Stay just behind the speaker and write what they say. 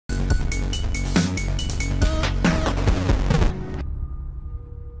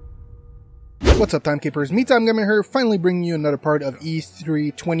What's up, Timekeepers? Me, Time Gamer here, finally bringing you another part of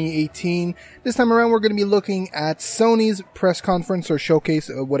E3 2018. This time around, we're going to be looking at Sony's press conference or showcase,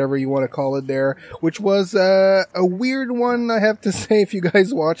 or whatever you want to call it there, which was a weird one, I have to say, if you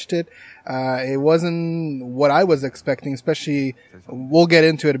guys watched it. It wasn't what I was expecting, especially, we'll get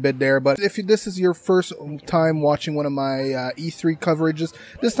into it a bit there, but if this is your first time watching one of my E3 coverages,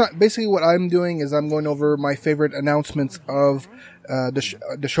 this time, basically what I'm doing is I'm going over my favorite announcements of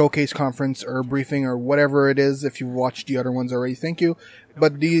the showcase conference or briefing or whatever it is. If you've watched the other ones already, thank you.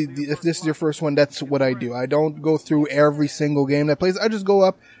 But if this is your first one, that's what I do. I don't go through every single game that plays. I just go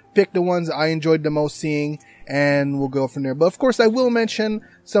up, pick the ones I enjoyed the most seeing, and we'll go from there. But of course, I will mention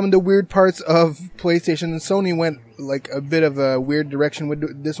some of the weird parts of PlayStation, and Sony went like a bit of a weird direction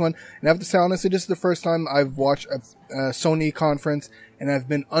with this one. And I have to say, honestly, this is the first time I've watched a Sony conference, and I've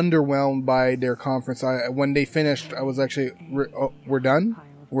been underwhelmed by their conference. When they finished, I was actually, we're done?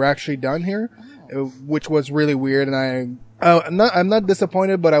 We're actually done here? Which was really weird, and I'm not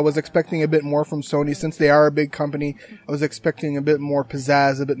disappointed, but I was expecting a bit more from Sony. Since they are a big company, I was expecting a bit more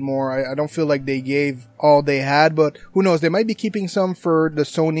pizzazz, a bit more. I don't feel like they gave all they had, but who knows? They might be keeping some for the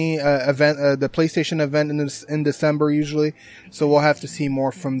Sony event, the PlayStation event in December usually. So we'll have to see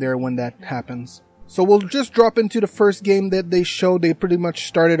more from there when that happens. So we'll just drop into the first game that they showed. They pretty much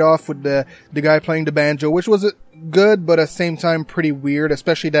started off with the guy playing the banjo, which was good, but at the same time pretty weird,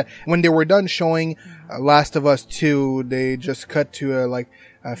 especially that when they were done showing Last of Us 2, they just cut to a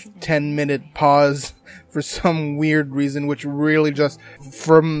 10-minute pause for some weird reason, which really just,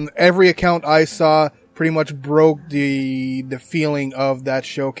 from every account I saw, pretty much broke the feeling of that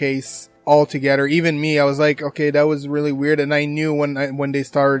showcase altogether. Even me, I was like, okay, that was really weird, and I knew when they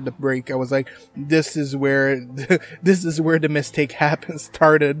started the break, I was like, this is where the mistake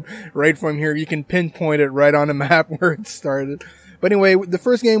started. Right from here, you can pinpoint it right on the map where it started. But anyway, the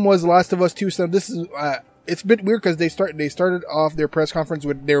first game was Last of Us 2. So this is it's a bit weird because they started off their press conference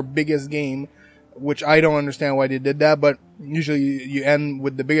with their biggest game, which I don't understand why they did that, but usually you end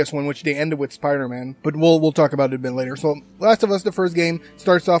with the biggest one, which they ended with Spiderman. But we'll talk about it a bit later. So, Last of Us, the first game,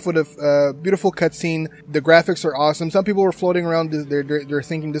 starts off with a beautiful cutscene. The graphics are awesome. Some people were floating around. They're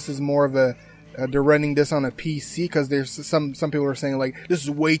thinking this is more of a they're running this on a PC, because there's some people are saying like this is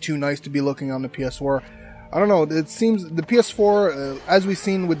way too nice to be looking on the PS4. I don't know, it seems the PS4, as we've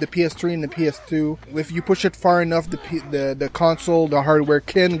seen with the PS3 and the PS2, if you push it far enough, the console, the hardware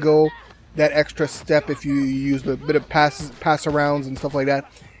can go that extra step if you use a bit of pass arounds and stuff like that.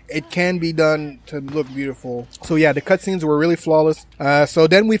 It can be done to look beautiful. So yeah, the cutscenes were really flawless. So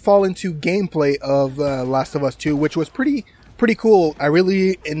then we fall into gameplay of Last of Us 2, which was pretty cool. I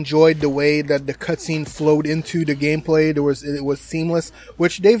really enjoyed the way that the cutscene flowed into the gameplay. It was seamless,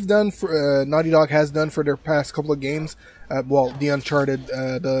 which they've done for Naughty Dog has done for their past couple of games. The Uncharted,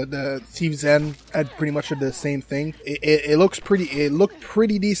 the Thieves End had pretty much the same thing. It looked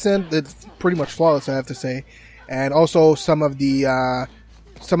pretty decent. It's pretty much flawless, I have to say. And also some of the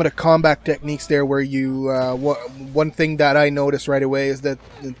combat techniques there, where you one thing that I noticed right away is that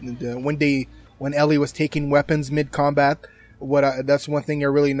when Ellie was taking weapons mid combat. That's one thing I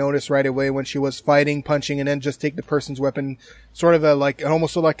really noticed right away, when she was fighting, punching, and then just take the person's weapon, sort of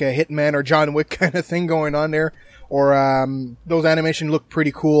almost like a Hitman or John Wick kind of thing going on there. Or those animations look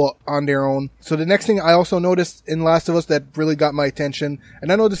pretty cool on their own. So the next thing I also noticed in Last of Us that really got my attention,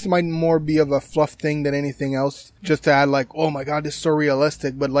 and I know this might more be of a fluff thing than anything else, just to add oh my god, this is so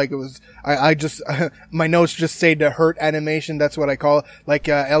realistic, but it was, I just, my notes just say the hurt animation, that's what I call it.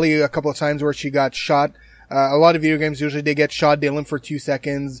 Ellie a couple of times where she got shot. A lot of video games, usually they get shot, they limp for 2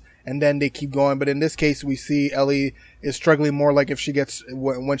 seconds, and then they keep going. But in this case, we see Ellie is struggling more, like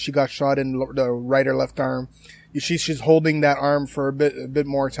when she got shot in the right or left arm. She's holding that arm for a bit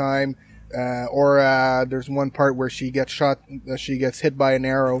more time. There's one part where she gets shot, she gets hit by an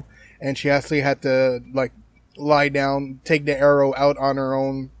arrow, and she actually had to, lie down, take the arrow out on her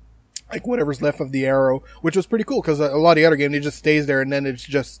own, whatever's left of the arrow, which was pretty cool, because a lot of the other games, it just stays there, and then it's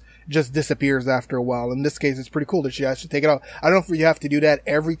just disappears after a while. In this case, it's pretty cool that she has to take it out. I don't know if you have to do that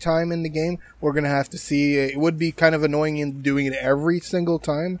every time in the game. We're going to have to see. It would be kind of annoying in doing it every single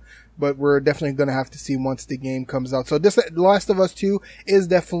time, but we're definitely going to have to see once the game comes out. So this Last of Us 2 is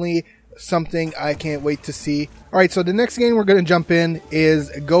definitely something I can't wait to see. Alright, so the next game we're going to jump in is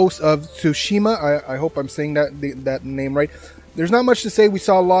Ghost of Tsushima. I hope I'm saying that name right. There's not much to say. We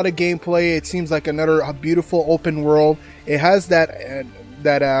saw a lot of gameplay. It seems like another beautiful open world. It has that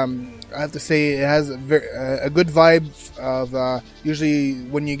I have to say, it has a good vibe of usually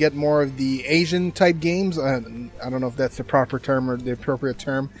when you get more of the Asian type games. I don't know if that's the proper term or the appropriate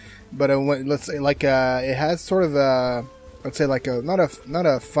term, but let's say it has sort of I'd say like a not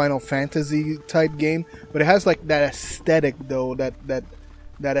a Final Fantasy type game, but it has like that aesthetic though, that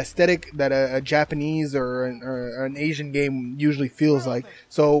aesthetic that a Japanese or an Asian game usually feels like.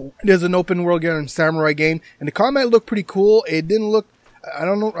 So it is an open world game, samurai game, and the combat looked pretty cool. It didn't look, I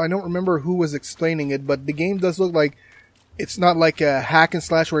don't remember who was explaining it, but the game does look like it's not like a hack and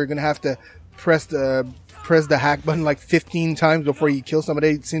slash where you're gonna have to press the hack button like 15 times before you kill somebody.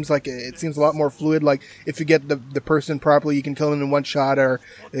 It seems a lot more fluid. Like if you get the person properly, you can kill him in one shot or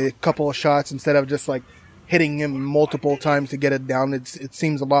a couple of shots instead of just like hitting him multiple times to get it down. It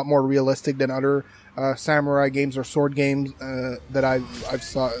seems a lot more realistic than other samurai games or sword games that I've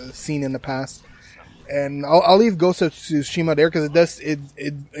seen in the past. And I'll leave Ghost of Tsushima there because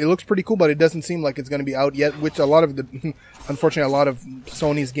it looks pretty cool, but it doesn't seem like it's going to be out yet. Which unfortunately, a lot of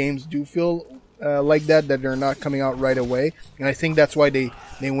Sony's games do feel like that they're not coming out right away. And I think that's why they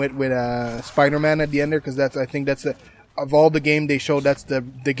went with Spiderman at the end there, because I think that's of all the game they showed, that's the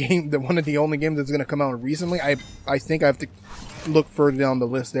one of the only games that's going to come out recently. I think I have to look further down the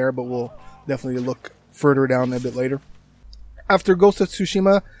list there, but we'll definitely look further down a bit later. After Ghost of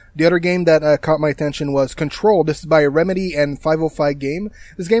Tsushima, the other game that caught my attention was Control. This is by Remedy and 505 Game.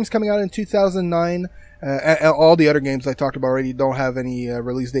 This game's coming out in 2009. All the other games I talked about already don't have any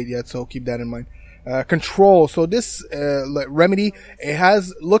release date yet, so keep that in mind. Control. So this Remedy, it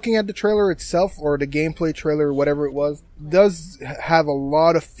has, looking at the trailer itself or the gameplay trailer, whatever it was, does have a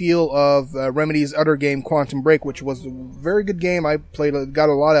lot of feel of Remedy's other game, Quantum Break, which was a very good game. I played it, got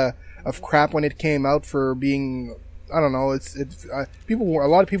a lot of crap when it came out for being, I don't know, a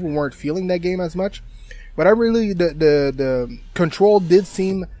lot of people weren't feeling that game as much, but I really, the Control did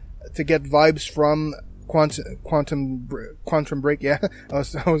seem to get vibes from Quantum Break. Yeah,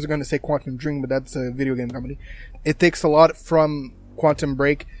 I was going to say Quantum Dream, but that's a video game company. It takes a lot from Quantum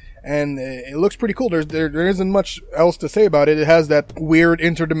Break, and it looks pretty cool. There isn't much else to say about it. It has that weird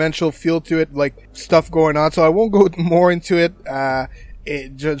interdimensional feel to it, like stuff going on. So I won't go more into it.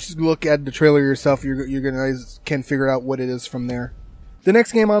 Just look at the trailer yourself. Can figure out what it is from there. The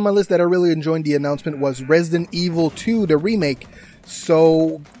next game on my list that I really enjoyed the announcement was Resident Evil 2, the remake.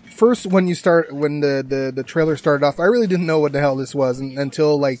 So first, when the trailer started off, I really didn't know what the hell this was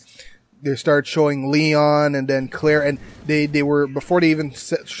until like they started showing Leon and then Claire, and they were, before they even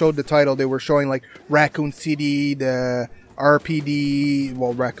showed the title, they were showing like Raccoon City, the RPD,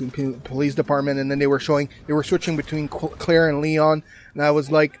 well, Raccoon Police Department, and then they were switching between Claire and Leon, and I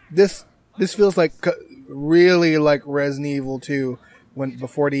was like, this feels like really like Resident Evil 2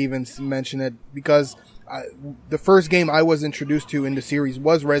 before they even mention it, because the first game I was introduced to in the series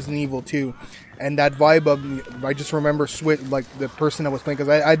was Resident Evil 2, and that vibe of, I just remember like the person I was playing, because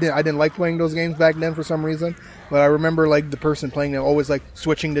I didn't like playing those games back then for some reason, but I remember like the person playing them always like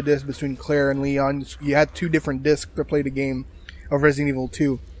switching the disc between Claire and Leon. You had 2 different discs to play the game of Resident Evil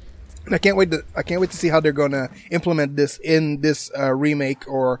 2. And I can't wait to see how they're going to implement this in this remake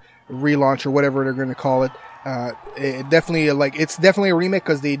or relaunch or whatever they're going to call it. It's definitely a remake,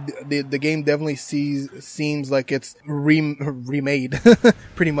 because the game definitely seems like it's remade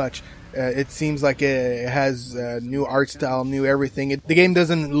pretty much. It seems like it has new art style, new everything. The game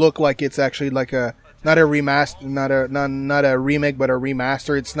doesn't look like it's actually like not a remaster, not a remake, but a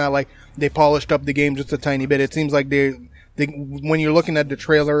remaster. It's not like they polished up the game just a tiny bit. It seems like when you're looking at the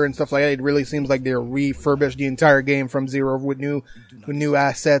trailer and stuff like that, it really seems like they refurbished the entire game from zero with new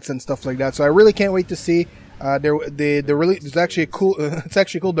assets and stuff like that. So I really can't wait to see. The release is actually cool. It's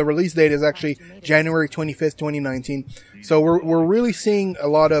actually cool. The release date is actually January 25th, 2019. So we're really seeing a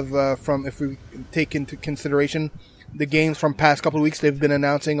lot of from, if we take into consideration the games from past couple of weeks, they've been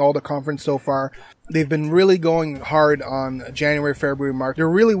announcing all the conference so far. They've been really going hard on January, February, March. There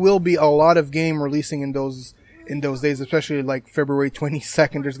really will be a lot of game releasing in those days, especially like February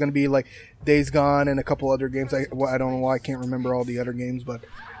 22nd. There's going to be like Days Gone and a couple other games. I don't know why I can't remember all the other games, but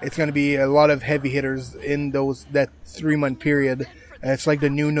it's going to be a lot of heavy hitters in that 3-month period. It's like the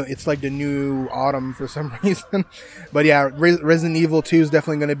new autumn for some reason. But yeah, Resident Evil 2 is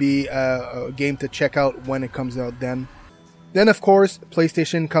definitely going to be a game to check out when it comes out then. Then, of course,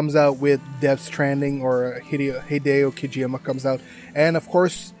 PlayStation comes out with Death Stranding, or Hideo Kojima comes out. And, of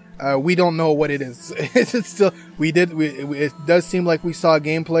course, we don't know what it is. It's still, it does seem like we saw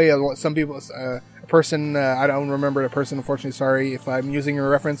gameplay. Some people, a person, I don't remember the person, unfortunately, sorry if I'm using a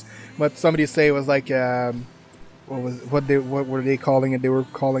reference, but somebody say it was like, what were they calling it? They were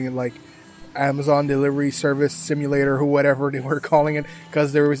calling it like Amazon delivery service simulator, or whatever they were calling it,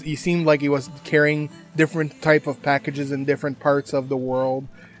 because he seemed like he was carrying different type of packages in different parts of the world.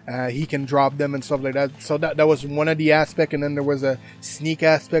 He can drop them and stuff like that. So that was one of the aspect, and then there was a sneak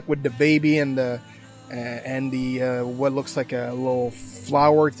aspect with the baby and the and the what looks like a little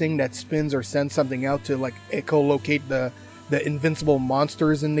flower thing that spins or sends something out to like echolocate the invincible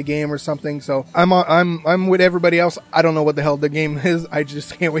monsters in the game or something. So I'm with everybody else. I don't know what the hell the game is. I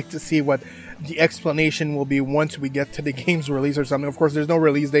just can't wait to see what the explanation will be once we get to the game's release or something. Of course, there's no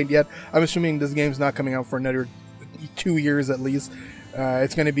release date yet. I'm assuming this game's not coming out for another 2 years at least.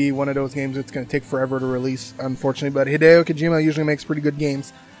 It's going to be one of those games that's going to take forever to release, unfortunately. But Hideo Kojima usually makes pretty good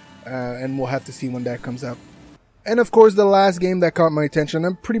games, and we'll have to see when that comes out. And of course, the last game that caught my attention,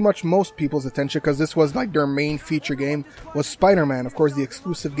 and pretty much most people's attention, because this was like their main feature game, was Spider-Man. Of course, the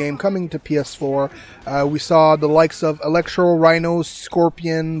exclusive game coming to PS4. We saw the likes of Electro, Rhino,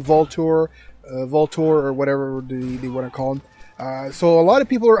 Scorpion, Voltor, or whatever they want to call him. So a lot of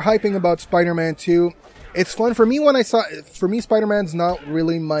people are hyping about Spider-Man 2. It's fun for me. For me, Spider-Man's not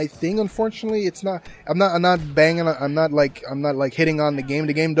really my thing. Unfortunately, it's not. I'm not banging. I'm not like hitting on the game.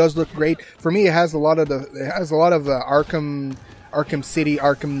 The game does look great. For me, it has a lot of Arkham City,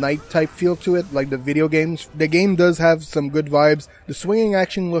 Arkham Knight type feel to it, like the video games. The game does have some good vibes. The swinging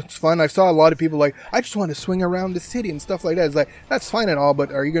action looks fun. I saw a lot of people like, I just want to swing around the city and stuff like that. It's like, that's fine and all,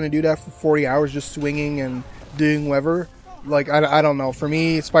 but are you going to do that for 40 hours just swinging and doing whatever? Like, I don't know. For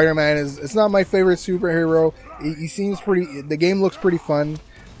me, Spider-Man it's not my favorite superhero. He seems pretty, the game looks pretty fun.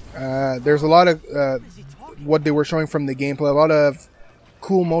 There's a lot of, what they were showing from the gameplay, a lot of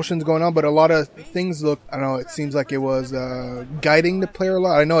cool motions going on, but a lot of things look, I don't know, it seems like it was guiding the player a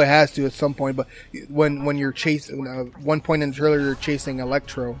lot. I know it has to at some point, but when you're chasing, one point in the trailer, you're chasing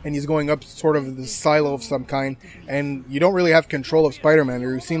Electro, and he's going up sort of the silo of some kind, and you don't really have control of Spider-Man,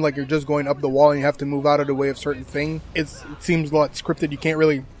 or you seem like you're just going up the wall and you have to move out of the way of certain thing. It seems a lot scripted. You can't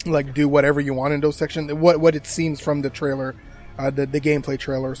really like do whatever you want in those sections. What it seems from the trailer, the gameplay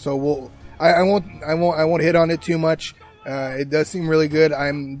trailer. So I won't hit on it too much. It does seem really good.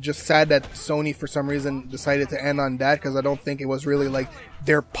 I'm just sad that Sony for some reason decided to end on that, because I don't think it was really like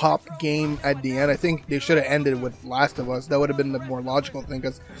their pop game at the end. I think they should have ended with Last of Us. That would have been the more logical thing,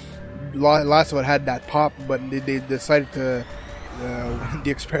 because Last of Us had that pop, but they decided to the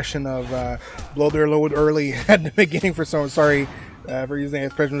expression of blow their load early at the beginning for some. Sorry for using the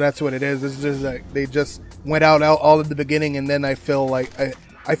expression, but that's what it is. It's just like they just went out all at the beginning, and then I felt like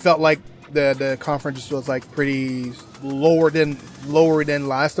the conference was like pretty lower than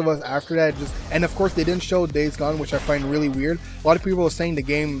Last of Us after that. And of course they didn't show Days Gone, which I find really weird. A lot of people are saying the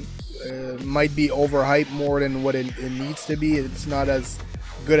game might be overhyped more than what it needs to be. It's not as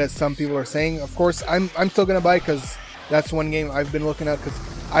good as some people are saying. Of course, I'm still gonna buy it, because that's one game I've been looking at, because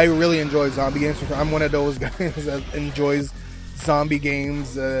I really enjoy zombie games. I'm one of those guys that enjoys zombie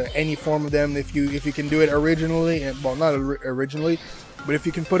games, any form of them. If you can do it originally, well, not originally, but if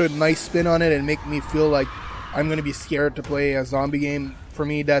you can put a nice spin on it and make me feel like I'm going to be scared to play a zombie game, for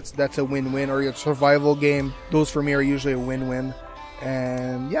me that's a win-win. Or a survival game, those for me are usually a win-win.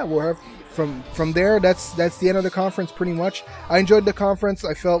 And yeah, we'll have from there. That's the end of the conference pretty much. I enjoyed the conference.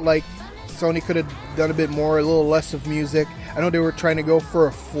 I felt like Sony could have done a bit more, a little less of music. I know they were trying to go for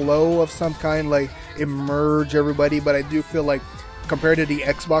a flow of some kind, like immerse everybody, but I do feel like compared to the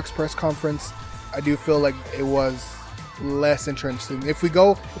Xbox press conference, I do feel like it was less interesting. If we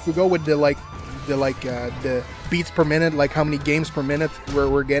go with the beats per minute, like how many games per minute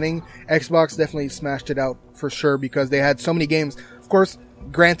we're getting, Xbox definitely smashed it out for sure, because they had so many games. Of course,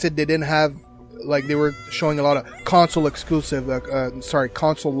 granted, they didn't have, like, they were showing a lot of console exclusive,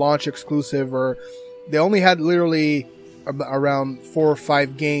 console launch exclusive, or they only had literally around 4 or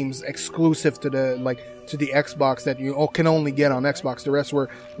 5 games exclusive to the Xbox that you can only get on Xbox. The rest were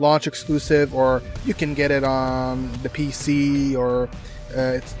launch exclusive, or you can get it on the PC, or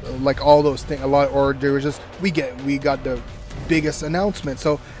it's like all those things. A lot, or there was just we got the biggest announcement.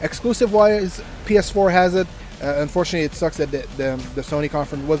 So exclusive wise, PS4 has it. Unfortunately, it sucks that the Sony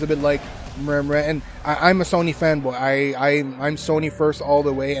conference was a bit like, and I'm a Sony fanboy. I'm Sony first all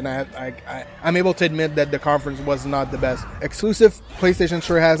the way, and I'm able to admit that the conference was not the best. Exclusive, PlayStation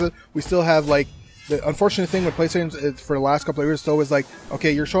sure has it. We still have like. The unfortunate thing with PlayStation is for the last couple of years, it's always like,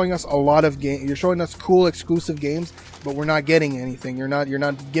 okay, you're showing us a lot of games, you're showing us cool exclusive games, but we're not getting anything. You're not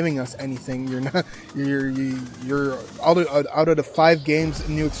giving us anything. You're out of the 5 games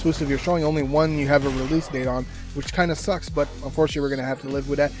new exclusive you're showing, only 1 you have a release date on, which kind of sucks. But unfortunately, we're gonna have to live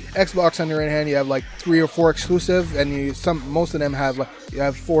with that. Xbox, on the other hand, you have like 3 or 4 exclusive, and most of them have like, you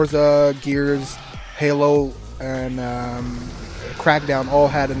have Forza, Gears, Halo, and Crackdown all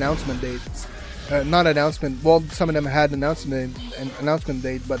had announcement dates. Not announcement. Well, some of them had announcement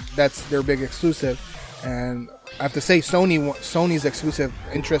date, but that's their big exclusive. And I have to say, Sony's exclusive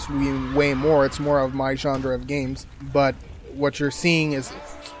interests me way more. It's more of my genre of games. But what you're seeing is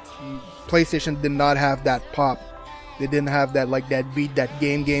PlayStation did not have that pop. They didn't have that, like, that beat, that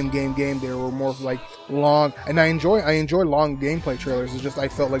game. They were more like long, and I enjoy long gameplay trailers. It's just I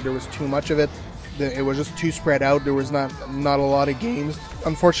felt like there was too much of it. It was just too spread out. There was not a lot of games.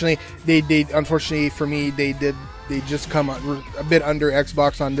 Unfortunately, unfortunately for me, they just come a bit under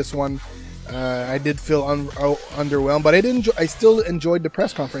Xbox on this one. I did feel underwhelmed, but I still enjoyed the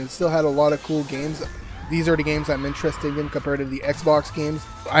press conference. It still had a lot of cool games. These are the games I'm interested in compared to the Xbox games.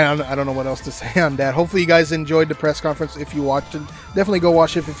 I don't know what else to say on that. Hopefully you guys enjoyed the press conference. If you watched it, definitely go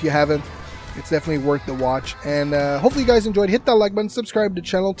watch it if you haven't. It's definitely worth the watch. And hopefully you guys enjoyed. Hit that like button, subscribe to the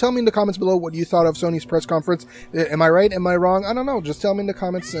channel. Tell me in the comments below what you thought of Sony's press conference. Am I right? Am I wrong? I don't know. Just tell me in the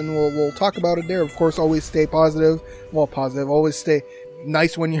comments and we'll talk about it there. Of course, always stay positive. Well, positive. Always stay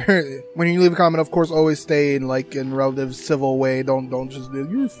nice when you leave a comment. Of course, always stay in relative civil way. Don't just be,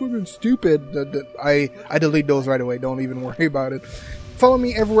 you're fucking stupid. I delete those right away. Don't even worry about it. Follow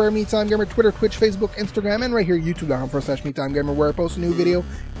me everywhere, MeTimeGamer, Twitter, Twitch, Facebook, Instagram, and right here, youtube.com/MeTimeGamer, where I post a new video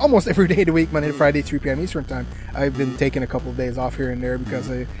almost every day of the week, Monday to Friday, 3 p.m. Eastern Time. I've been taking a couple of days off here and there because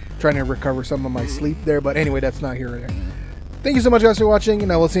I'm trying to recover some of my sleep there, but anyway, that's not here or there. Thank you so much, guys, for watching,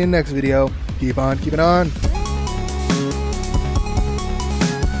 and I will see you in the next video. Keep on keeping on.